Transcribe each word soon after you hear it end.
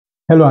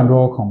Hello and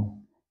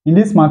welcome. In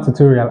this math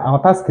tutorial,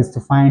 our task is to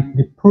find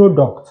the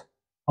product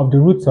of the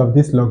roots of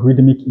this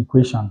logarithmic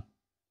equation.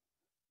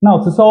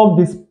 Now, to solve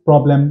this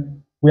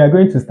problem, we are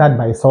going to start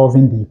by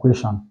solving the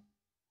equation.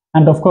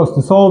 And of course,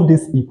 to solve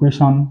this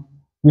equation,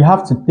 we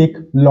have to take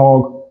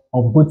log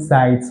of both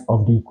sides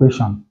of the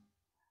equation.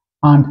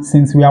 And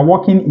since we are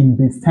working in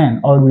base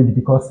 10 already,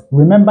 because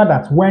remember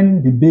that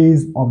when the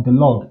base of the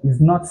log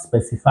is not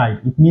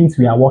specified, it means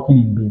we are working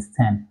in base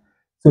 10.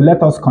 So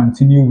let us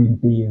continue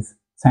with base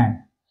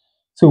 10.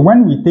 So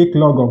when we take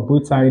log of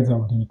both sides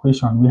of the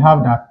equation, we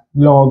have that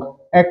log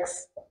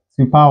x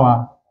to the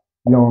power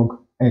log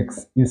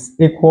x is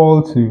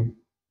equal to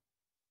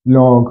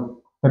log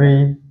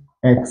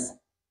 3x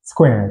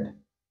squared.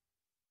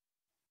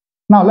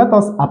 Now let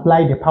us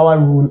apply the power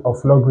rule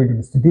of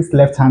logarithms to this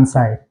left-hand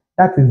side.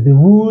 That is the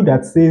rule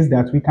that says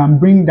that we can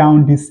bring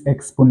down this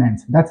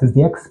exponent, that is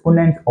the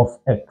exponent of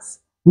x,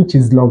 which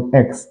is log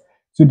x,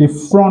 to the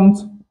front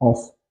of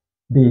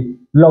the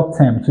log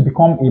term to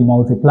become a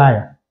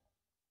multiplier.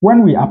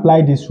 When we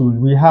apply this rule,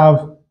 we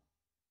have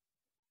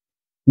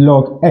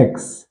log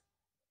x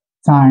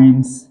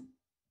times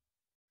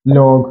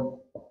log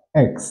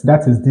x,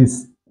 that is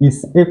this,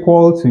 is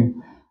equal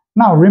to,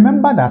 now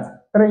remember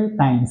that 3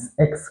 times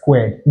x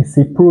squared is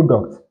a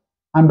product,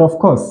 and of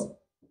course,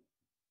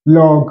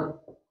 log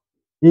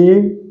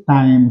a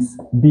times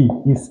b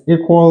is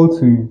equal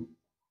to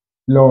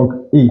log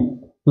a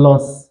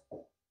plus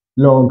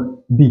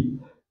log b.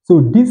 So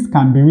this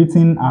can be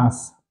written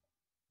as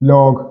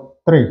log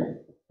 3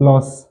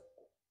 plus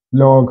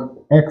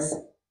log x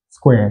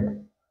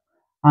squared.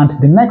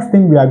 And the next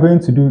thing we are going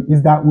to do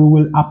is that we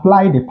will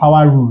apply the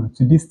power rule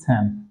to this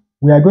term.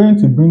 We are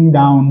going to bring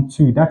down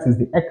 2, that is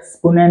the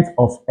exponent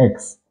of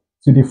x,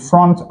 to the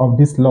front of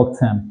this log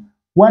term.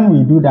 When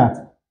we do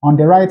that, on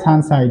the right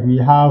hand side we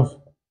have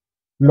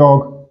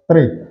log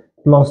 3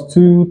 plus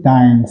 2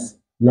 times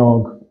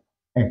log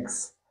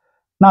x.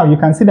 Now you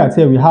can see that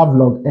here we have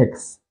log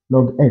x,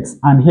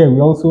 and here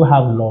we also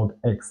have log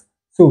x.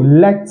 So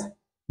let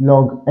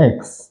log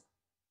x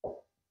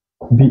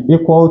be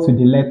equal to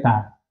the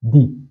letter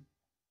d.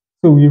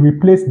 So we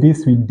replace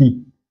this with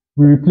d,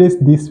 we replace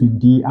this with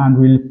d, and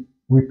we'll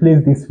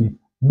replace this with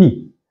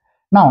d.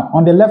 Now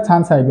on the left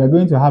hand side we are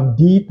going to have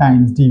d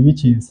times d,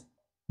 which is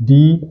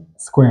d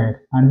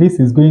squared, and this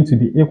is going to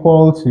be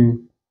equal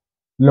to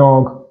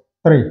log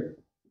 3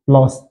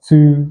 plus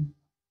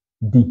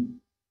 2d.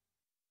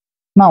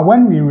 Now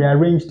when we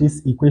rearrange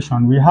this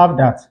equation, we have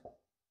that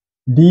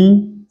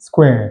d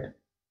squared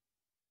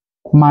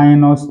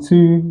minus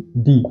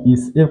 2d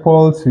is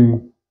equal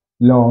to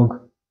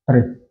log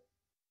 3.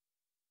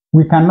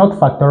 We cannot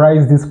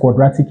factorize this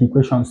quadratic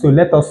equation, so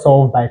let us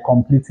solve by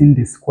completing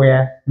the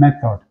square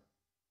method.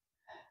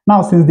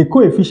 Now, since the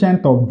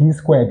coefficient of d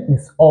squared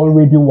is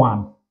already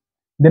 1,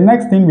 the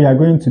next thing we are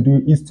going to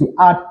do is to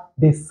add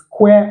the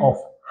square of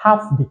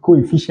half the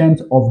coefficient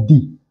of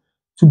d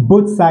to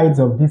both sides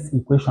of this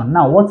equation.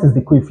 Now, what is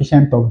the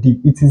coefficient of d?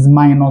 It is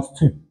minus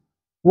 2.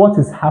 What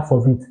is half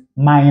of it?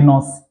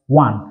 Minus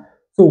 1.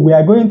 So we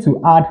are going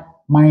to add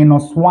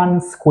minus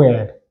 1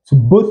 squared to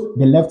both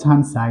the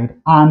left-hand side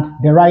and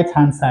the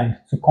right-hand side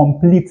to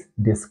complete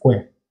the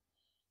square.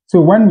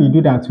 So when we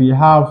do that, we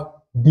have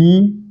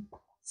d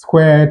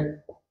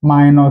squared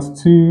minus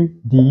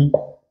 2d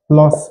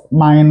plus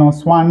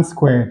minus 1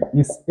 squared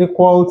is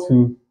equal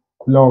to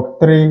log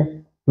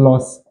 3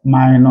 plus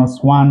minus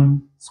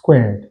 1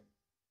 squared.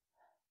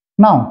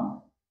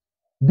 Now,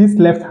 this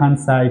left-hand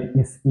side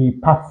is a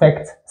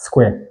perfect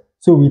square.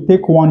 So we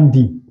take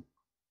 1d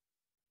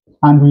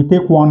and we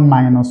take 1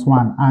 minus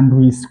 1 and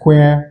we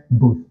square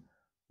both.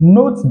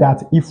 Note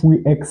that if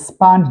we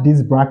expand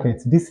this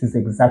bracket, this is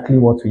exactly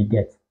what we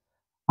get.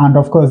 And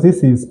of course,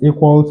 this is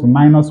equal to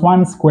minus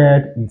 1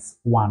 squared is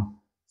 1.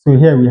 So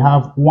here we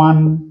have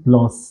 1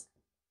 plus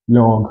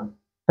log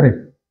 3.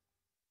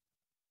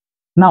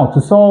 Now, to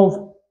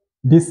solve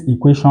this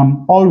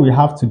equation, all we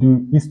have to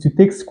do is to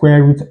take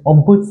square root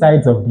of both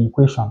sides of the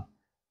equation.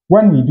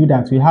 When we do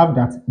that, we have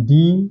that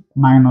d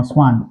minus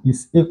 1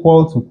 is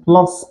equal to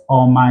plus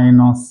or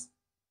minus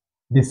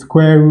the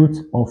square root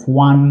of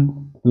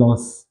 1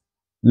 plus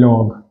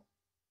log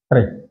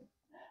 3.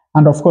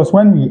 And of course,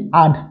 when we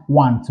add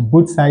 1 to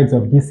both sides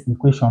of this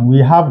equation, we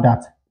have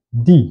that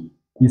d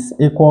is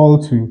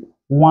equal to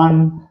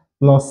 1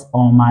 plus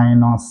or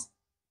minus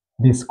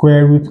the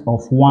square root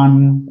of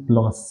 1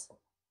 plus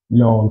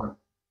log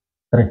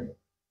 3.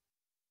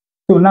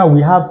 So now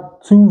we have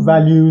 2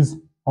 values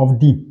of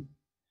d.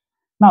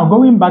 Now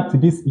going back to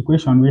this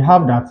equation, we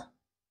have that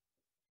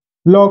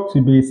log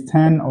to base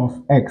 10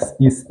 of x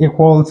is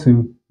equal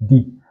to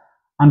d.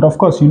 And of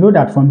course, you know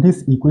that from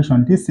this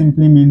equation, this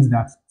simply means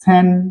that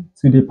 10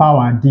 to the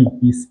power d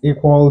is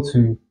equal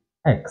to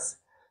x.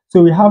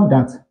 So we have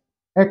that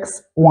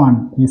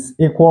x1 is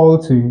equal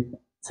to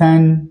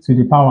 10 to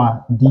the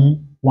power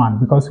d1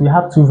 because we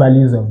have 2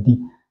 values of d.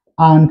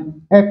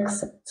 And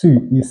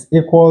x2 is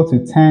equal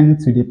to 10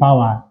 to the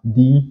power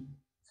d2.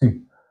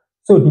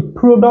 So the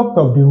product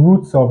of the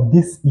roots of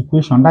this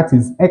equation, that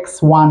is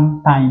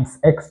x1 times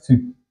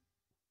x2,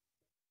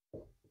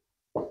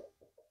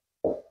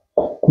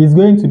 is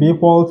going to be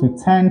equal to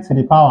 10 to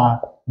the power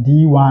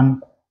d1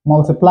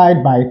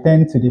 multiplied by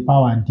 10 to the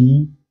power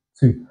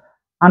d2.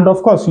 And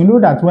of course, you know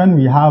that when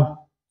we have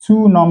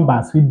two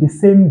numbers with the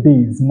same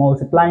base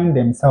multiplying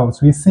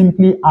themselves, we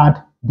simply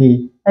add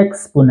the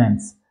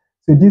exponents.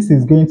 So this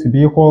is going to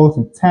be equal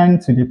to 10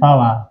 to the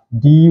power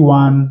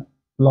d1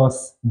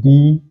 plus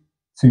d2.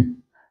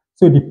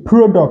 So the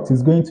product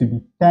is going to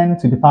be 10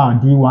 to the power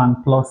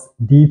d1 plus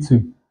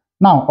d2.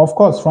 Now, of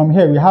course, from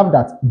here we have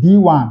that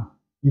d1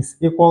 is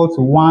equal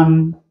to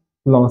 1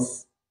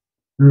 plus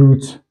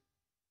root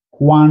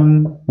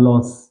 1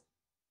 plus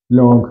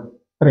log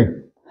 3.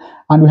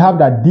 And we have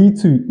that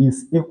d2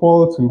 is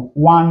equal to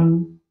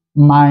 1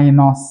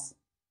 minus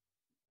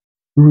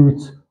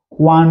root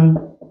 1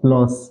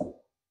 plus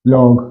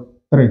log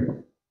 3.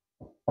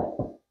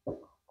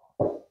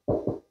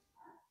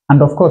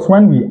 And of course,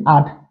 when we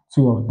add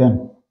two of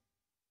them,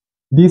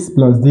 this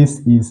plus this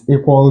is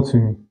equal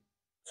to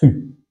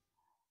 2.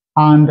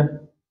 And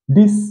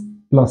this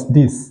plus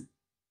this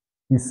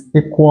is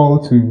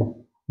equal to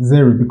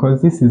 0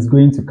 because this is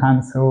going to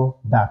cancel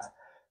that.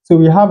 So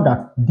we have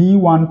that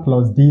d1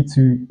 plus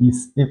d2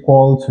 is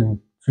equal to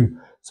 2.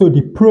 So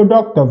the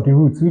product of the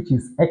roots, which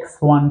is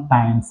x1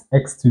 times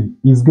x2,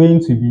 is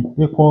going to be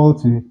equal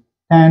to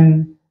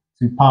 10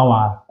 to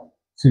power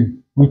 2,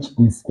 which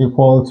is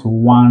equal to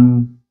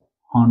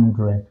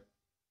 100.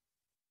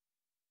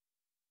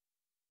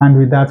 And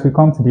with that, we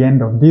come to the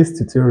end of this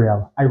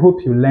tutorial. I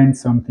hope you learned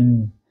something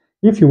new.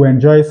 If you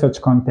enjoy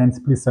such content,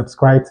 please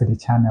subscribe to the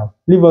channel.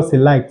 Leave us a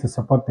like to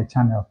support the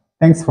channel.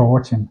 Thanks for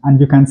watching, and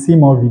you can see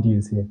more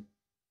videos here.